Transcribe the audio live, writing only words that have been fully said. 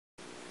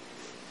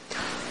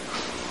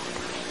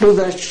to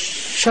the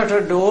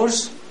shutter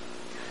doors,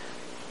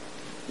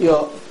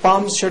 your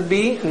palms should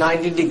be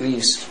 90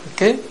 degrees.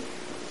 Okay?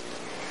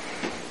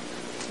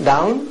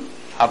 Down,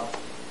 up,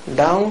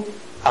 down,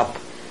 up.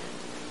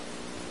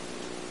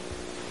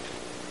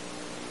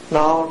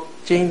 Now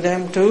change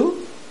them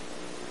to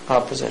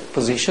opposite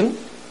position.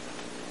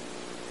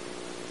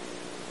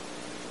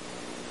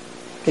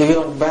 If you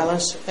want to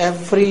balance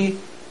every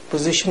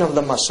position of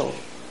the muscle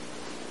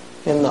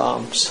in the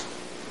arms.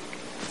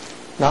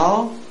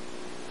 Now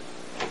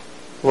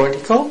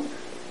vertical,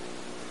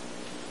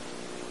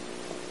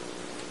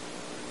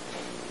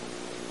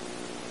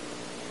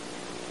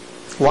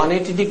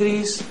 (180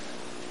 degrees),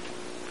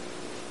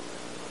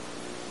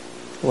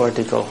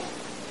 vertical,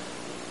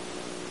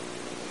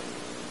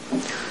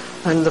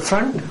 and the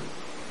front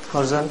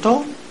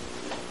horizontal,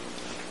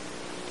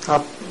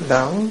 up,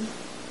 down,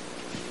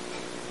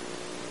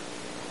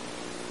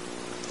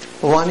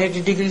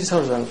 180 degrees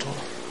horizontal.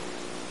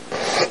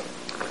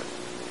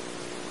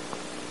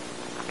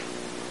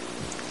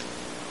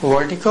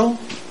 Vertical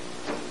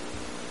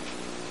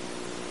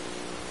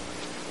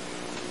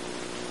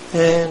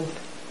and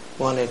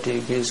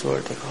 180 degrees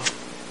vertical.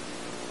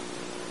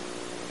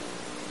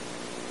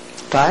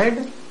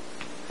 Tired?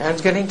 Hands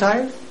getting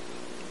tired?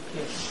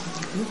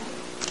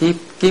 Yes.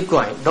 Keep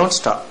going. Don't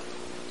stop.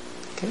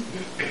 Okay?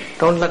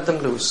 Don't let them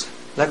loose.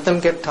 Let them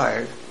get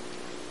tired.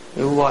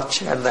 You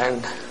watch at the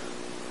end.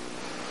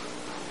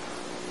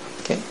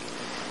 Okay?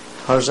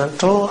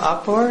 Horizontal,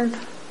 upward.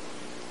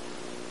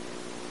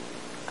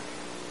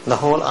 The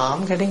whole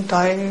arm getting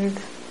tired.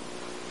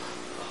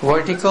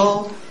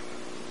 Vertical,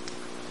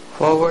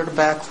 forward,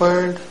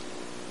 backward,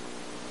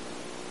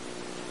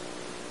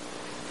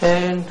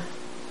 and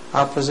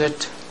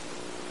opposite,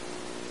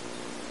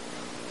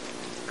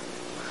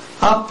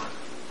 up.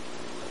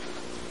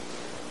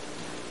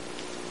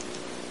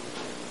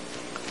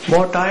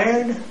 More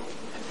tired?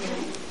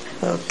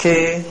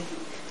 Okay.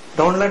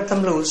 Don't let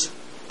them loose.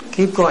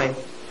 Keep going.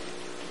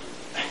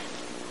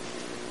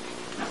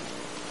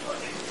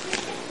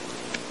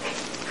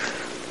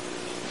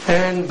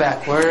 And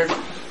backward,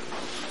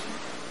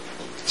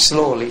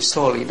 slowly,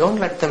 slowly. Don't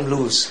let them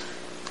loose.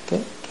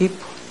 Okay, keep.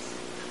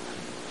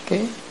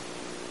 Okay,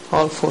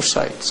 all four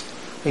sides.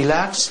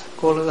 Relax.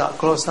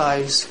 Close the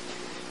eyes.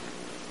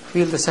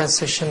 Feel the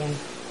sensation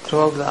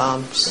throughout the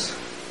arms.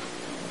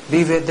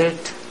 Be with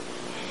it.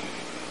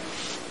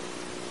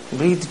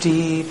 Breathe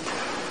deep.